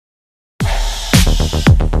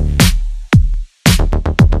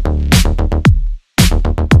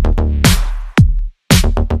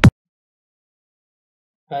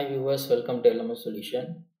Hi viewers, welcome to LMS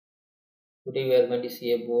Solution. Today we are going to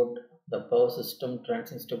see about the power system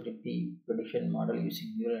transient stability prediction model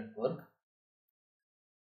using neural network.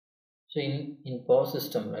 So in power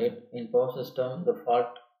system, right? In power system, the fault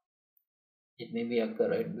it may be occur,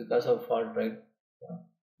 right? Because of fault, right? Uh,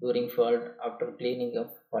 During fault, after cleaning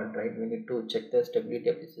up fault, right? We need to check the stability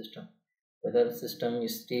of the system, whether the system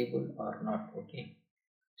is stable or not. Okay.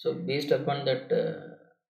 So based upon that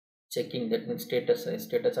checking, that means status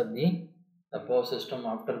of the power system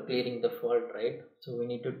after clearing the fault, right? So we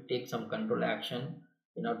need to take some control action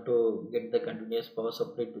in order to get the continuous power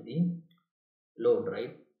supply to the load,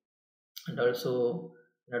 right? And also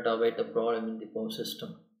not avoid the problem in the power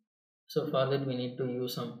system. So for that we need to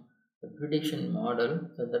use some prediction model.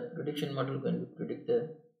 So that prediction model when we predict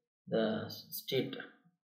the state,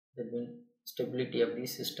 that means stability of the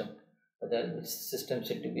system, whether the system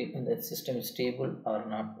said to be in the system is stable or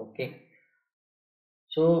not. Okay.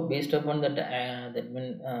 So based upon that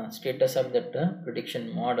status of that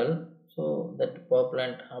prediction model, so that power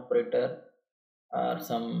plant operator or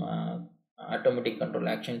some automatic control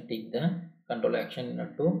action take the control action in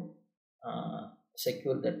order to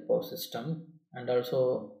secure that power system, and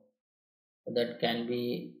also that can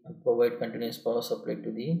be provide continuous power supply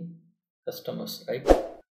to the customers, right?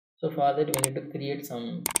 So for that we need to create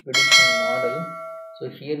some prediction model. So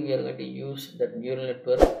here we are going to use that neural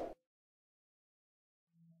network.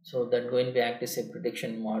 So that going to act as a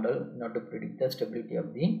prediction model in order to predict the stability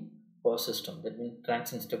of the power system, that means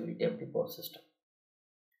transient stability of the power system.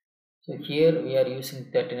 So here we are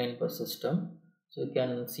using 39 per system. So you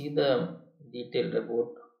can see the detail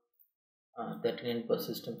about 39 per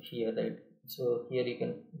system here, right? So here you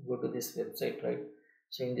can go to this website, right?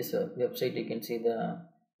 So in this website you can see the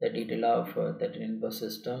detail of 39 per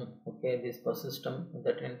system. Okay, this per system,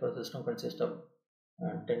 39 per system consists of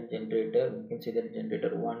 10 generator. You can see that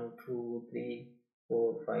generator 1 2 3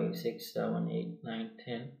 4 5 6 7 8 9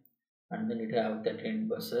 10, and then it have 13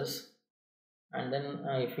 buses. And then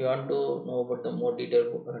if you want to know about the more detail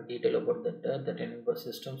about that 13 bus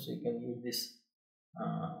system, so you can use this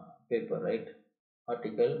paper, right,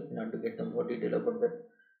 article, in order to get the more detail about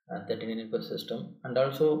that 13 bus system. And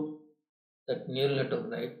also that neural network,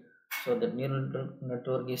 right? So the neural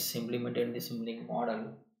network is implemented in the simulating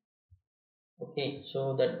model. Okay,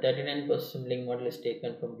 so that 39% link model is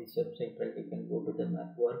taken from this website, right? You can go to the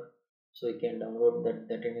network, so you can download that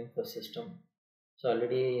 39% system. So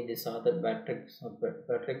already this author Patrick's,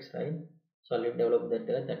 right? So already developed that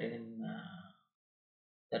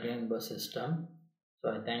 39 bus system. So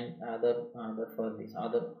I thank other for this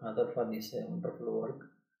wonderful work.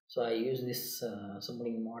 So I use this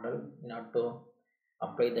simulating model in order to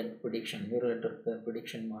apply that prediction neural network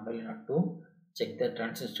prediction model in order to check the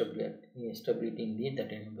transient stability in the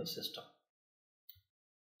 13 bus system.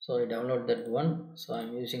 So I download that one. So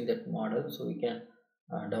I'm using that model, so we can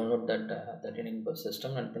download that bus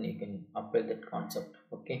system, and then you can apply that concept.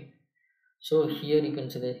 Okay. So here you can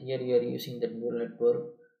see that here you are using the neural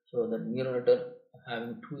network. So the neural network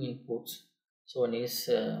having two inputs. So one is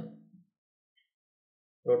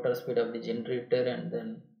rotor speed of the generator, and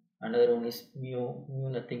then another one is mu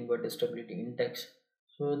nothing but stability index.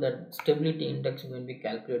 So that stability index is going to be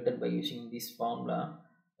calculated by using this formula.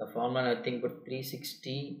 The formula nothing but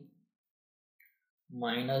 360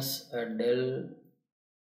 minus del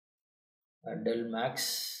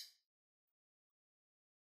max.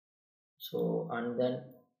 So and then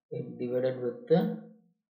it divided with the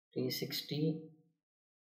 360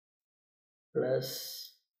 plus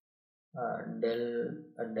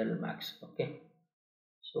del max. Okay.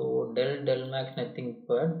 So del max nothing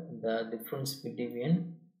but the difference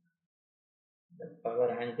between the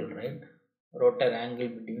power angle, right? Rotor angle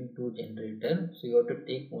between two generator. So you have to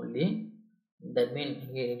take only, that means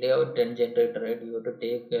they have 10 generator, right? You have to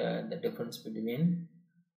take the difference between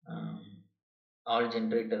um, all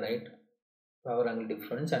generator, right? Power angle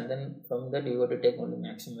difference, and then from that you have to take only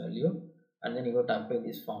maximum value, and then you have to apply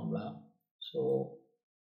this formula. So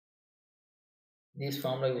this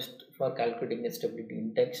formula used for calculating the stability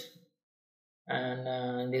index,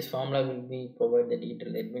 and this formula will be provide the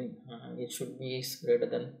detail. That means it should be greater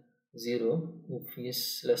than 0. If it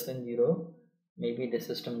is less than 0, maybe the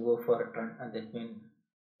system go for a turn, and that means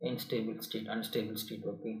unstable state.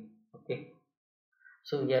 Okay. Okay.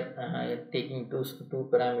 So we are taking two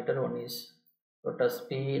parameter. One is rotor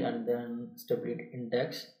speed and then stability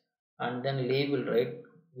index, and then label, right?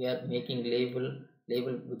 We are making label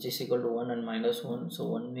which is equal to 1 and -1. So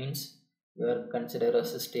 1 means you are considered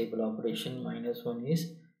as a stable operation, -1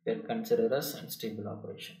 is you are considered as unstable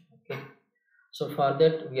operation. Okay. So for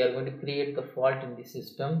that we are going to create the fault in the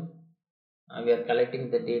system. we are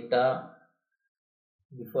collecting the data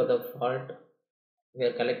before the fault, we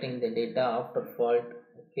are collecting the data after fault.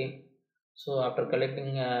 Okay, so after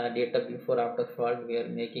collecting data before after fault, we are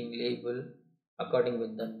making label according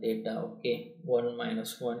with the data. Okay, 1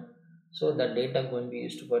 minus 1, so the data going to be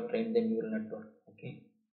used for train the neural network. Okay,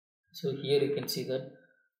 so here you can see that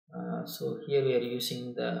so here we are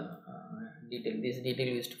using the detail, this detail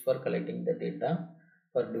used for collecting the data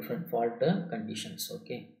for different fault conditions.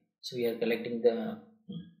 Okay, so we are collecting the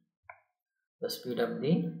speed of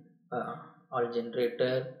the all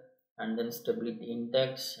generator, and then stability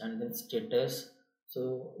index, and then status.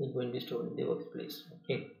 So it going to be stored in the workspace.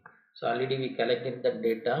 Okay, so already we collected the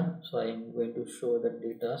data, so I am going to show the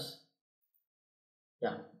data.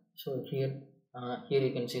 Yeah, so here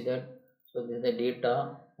you can see that, so this is the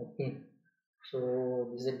data. Okay, so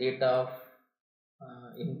this is the data of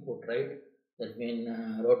input, right? That means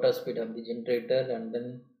rotor speed of the generator, and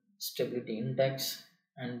then stability index,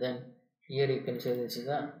 and then here you can say this is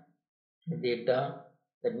the data,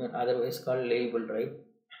 that means otherwise called label, right?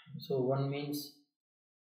 So one means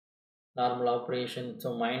normal operation,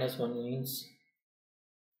 so minus one means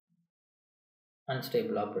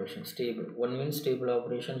unstable operation. Stable one means stable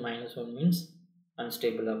operation, minus one means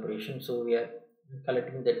unstable operation. So we are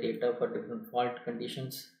collecting the data for different fault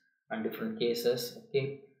conditions and different cases.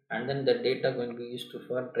 Okay, and then the data going to be used to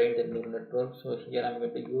for train the neural network. So here I'm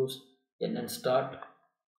going to use NN start,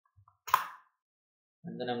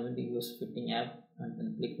 and then I'm going to use fitting app, and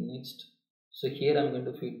then click next. So here I'm going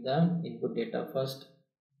to feed the input data first,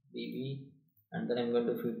 BB, and then I'm going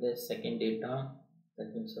to feed the second data,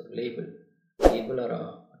 that means a label or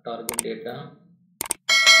a target data.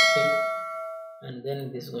 Okay, and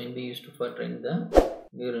then this is going to be used for train the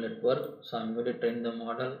neural network. So I'm going to train the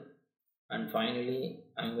model, and finally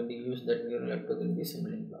I'm going to use that neural network in the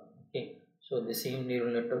assembling block. Okay, so the same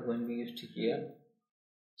neural network going to be used here.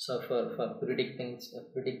 So for predicting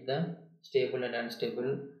predict the stable and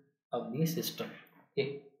unstable of the system.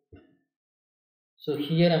 Okay, so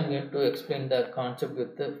here I'm going to explain the concept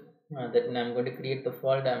with the that I'm going to create the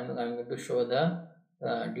fault. I'm going to show the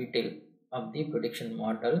detail of the prediction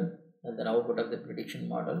model, the output of the prediction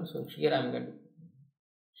model. So here I'm going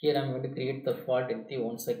to create the fault in the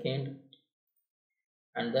 1 second,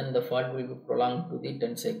 and then the fault will be prolonged to the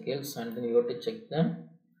 10 cycles, and then you have to check the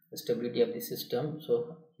stability of the system.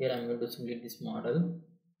 So here I'm going to simulate this model.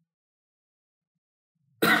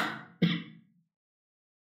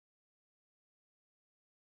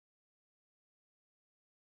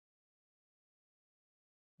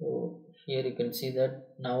 So here you can see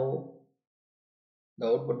that now the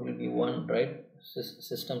output will be 1, right?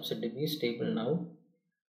 System said to be stable now.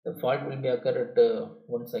 The fault will be occur at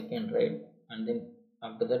 1 second, right? And then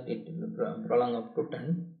after that it will prolong up to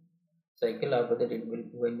 10 cycle. After that it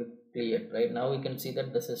will be cleared, right? Now we can see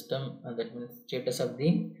that the system, that means status of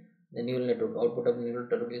the neural network, output of the neural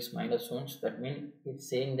network is -1. So that means it's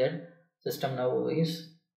saying that system now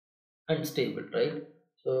is unstable, right?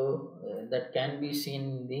 So that can be seen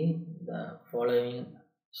in the following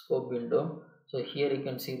scope window. So here you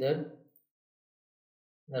can see that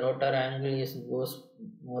the rotor angle is goes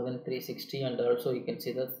more than 360, and also you can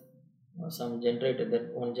see that some generator,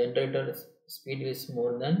 that one generator speed is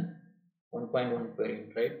more than 1.1 per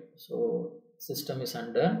unit, right? So system is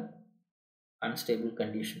under unstable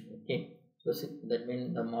condition. Okay, so that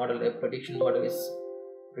means the model, a prediction model, is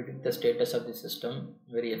predict the status of the system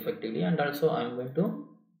very effectively. And also I'm going to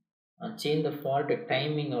change the fault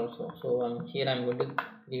timing also. So here I'm going to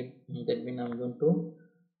create, that means I'm going to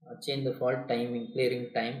change the fault timing, clearing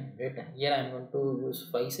time, right? Here I'm going to use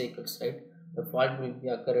 5 cycles, right? The fault will be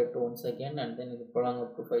occur at 1 second, and then it will prolong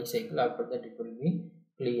up to 5 cycles. After that it will be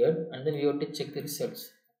cleared, and then we have to check the results.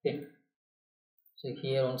 Okay, so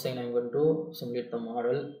here once again I'm going to simulate the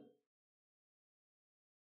model,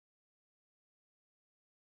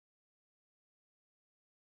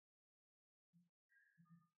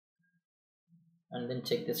 and then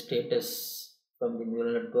check the status from the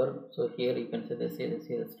neural network. So here you can see the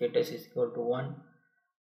status is equal to 1.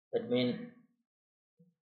 That means,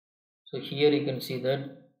 so here you can see that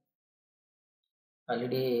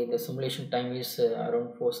already the simulation time is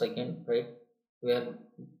around 4 seconds, right? We are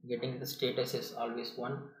getting the status is always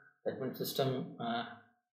 1. That means system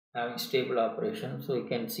having stable operation. So you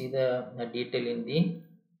can see the detail in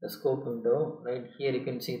the scope window, right? Here you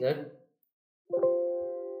can see that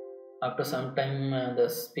after some time the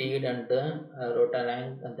speed and the rotor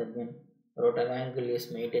angle, that means rotor angle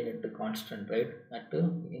is maintained at the constant, right, at the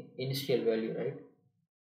initial value, right?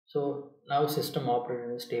 So now system operates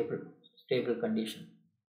in a stable condition.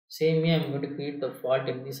 Same way I'm going to create the fault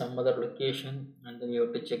in the some other location, and then you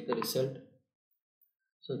have to check the result.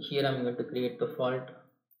 So here I'm going to create the fault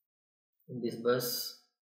in this bus,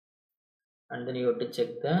 and then you have to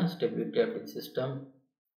check the stability of the system.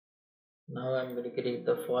 Now I'm going to create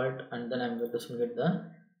the fault, and then I'm going to simulate the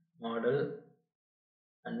model,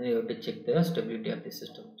 and then you have to check the stability of the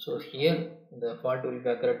system. So here the fault will be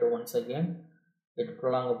occurred once again. It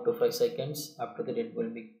prolong up to 5 seconds. After that it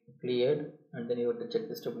will be cleared, and then you have to check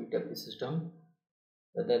the stability of the system,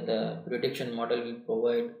 whether the prediction model will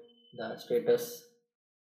provide the status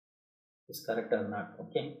is correct or not.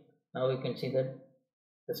 Okay, now we can see that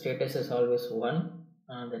the status is always 1.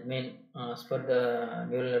 That means as per the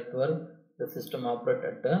neural network, the system operate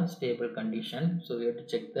at a stable condition. So we have to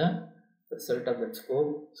check the result of that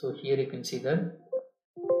scope. So here you can see that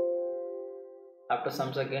after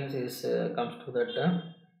some seconds is comes to that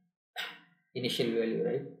initial value,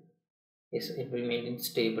 right? It will maintain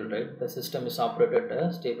stable, right? The system is operated at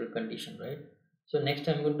a stable condition, right? So next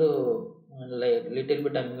I'm going to like little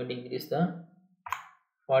bit I'm going to increase the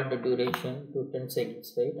fault duration to 10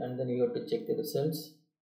 seconds, right? And then you have to check the results.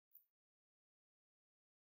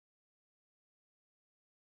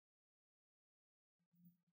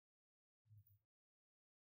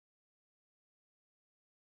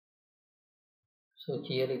 So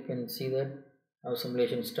here you can see that our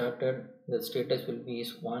simulation started. The status will be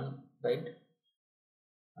is 1, right?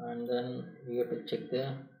 And then we have to check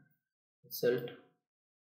the result.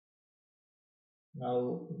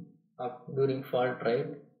 Now up during fault, right?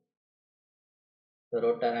 The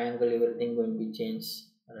rotor angle, everything going to be changed,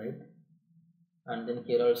 right? And then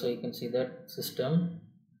here also you can see that system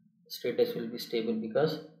status will be stable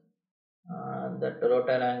because that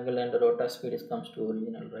rotor angle and the rotor speed is comes to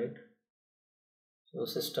original, right? So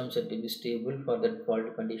system set to be stable for that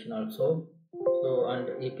fault condition also. So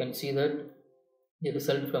and you can see that the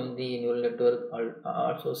result from the neural network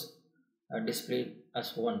also displayed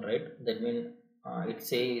as 1, right? That means it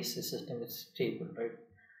says the system is stable, right?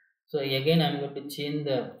 So again I'm going to change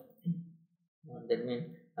the that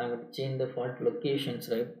means I'm going to change the fault locations,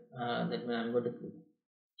 right? That means I'm going to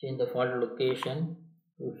change the fault location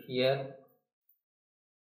to here,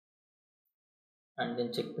 and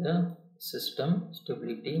then check the system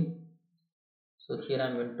stability. So here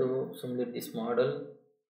I'm going to simulate this model.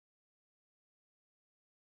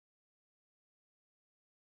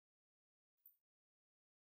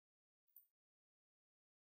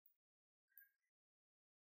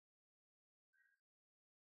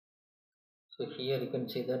 So here you can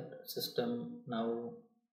see that system now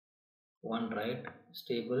 1, right?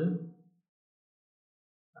 Stable.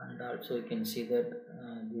 And also you can see that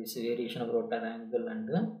this variation of rotor angle and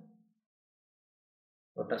the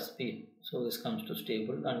rotor speed. So this comes to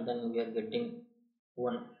stable, and then we are getting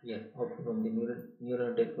 1 here output from the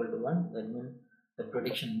neural net equal to 1. That means the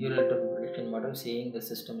prediction neural network prediction model saying the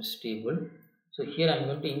system is stable. So here I'm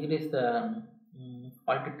going to increase the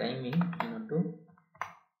fault timing in order to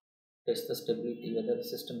test the stability, whether the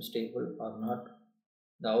system is stable or not.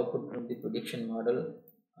 The output from the prediction model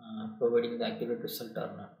providing the accurate result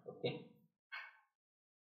or not. Okay.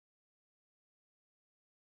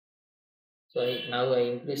 So now I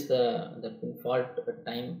increase the fault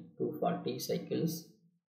time to 40 cycles.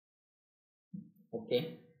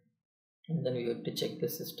 Okay, and then we have to check the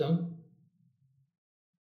system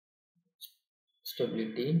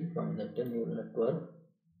stability from the neural network.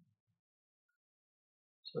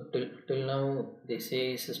 So till now they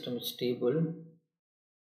say system is stable.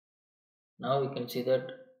 Now we can see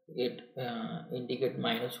that it indicate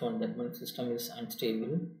 -1. That means system is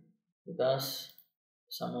unstable because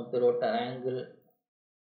some of the rotor angle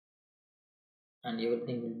and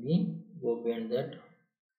everything will be go beyond that.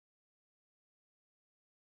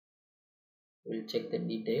 We'll check the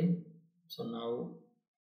detail. So now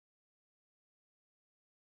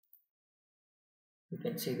you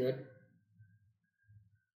can see that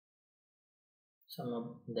some of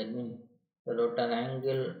that means the rotor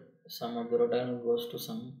angle, some of the rotor angle goes to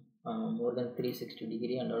some more than 360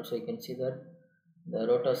 degree, and also you can see that the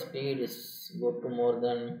rotor speed is go to more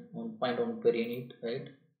than 1.1 per unit, right?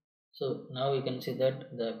 So now you can see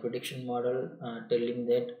that the prediction model telling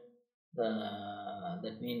that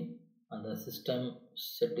that means the system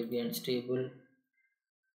set to be unstable.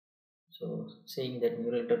 So saying that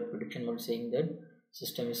neural network prediction model saying that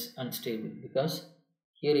system is unstable because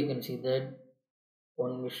here you can see that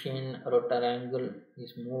one machine rotor angle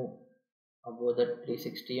is moved above that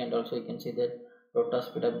 360, and also you can see that rotor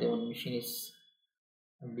speed of the one machine is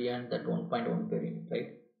beyond that 1.1 per unit,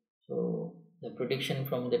 right? So the prediction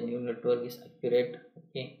from the neural network is accurate.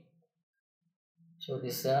 Okay, so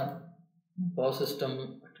this power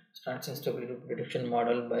system transient stability prediction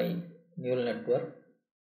model by neural network.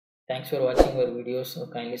 Thanks for watching our videos.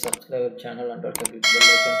 Kindly subscribe our channel and also click bell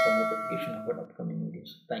icon for notification of our upcoming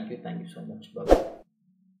videos. Thank you so much. Bye.